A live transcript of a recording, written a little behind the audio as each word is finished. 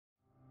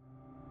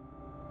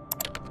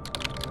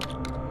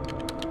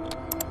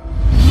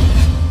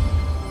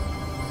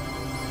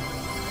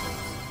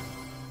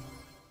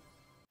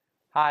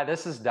Hi,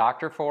 this is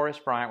Dr.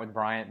 Forrest Bryant with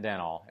Bryant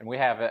Dental, and we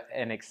have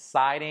an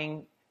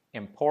exciting,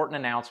 important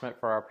announcement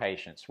for our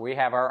patients. We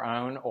have our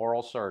own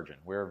oral surgeon.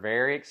 We're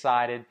very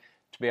excited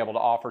to be able to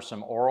offer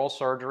some oral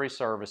surgery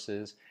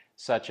services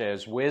such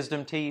as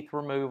wisdom teeth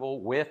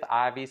removal with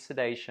IV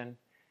sedation,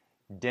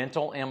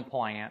 dental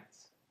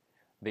implants,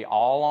 the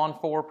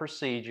all-on-4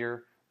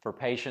 procedure for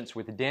patients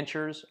with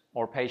dentures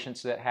or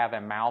patients that have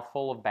a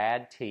mouthful of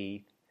bad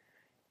teeth,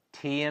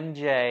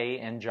 TMJ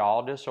and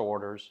jaw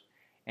disorders,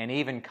 and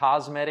even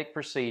cosmetic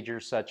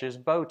procedures such as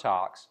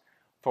Botox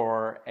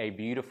for a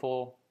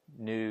beautiful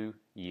new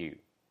you.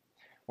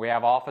 We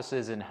have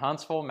offices in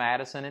Huntsville,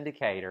 Madison, and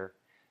Decatur,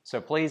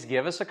 so please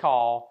give us a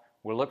call.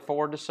 We'll look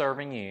forward to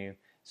serving you.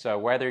 So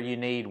whether you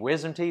need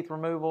wisdom teeth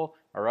removal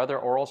or other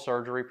oral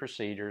surgery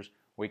procedures,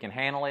 we can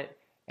handle it,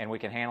 and we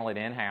can handle it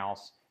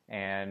in-house,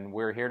 and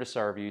we're here to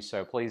serve you.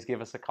 So please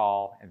give us a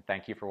call, and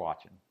thank you for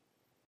watching.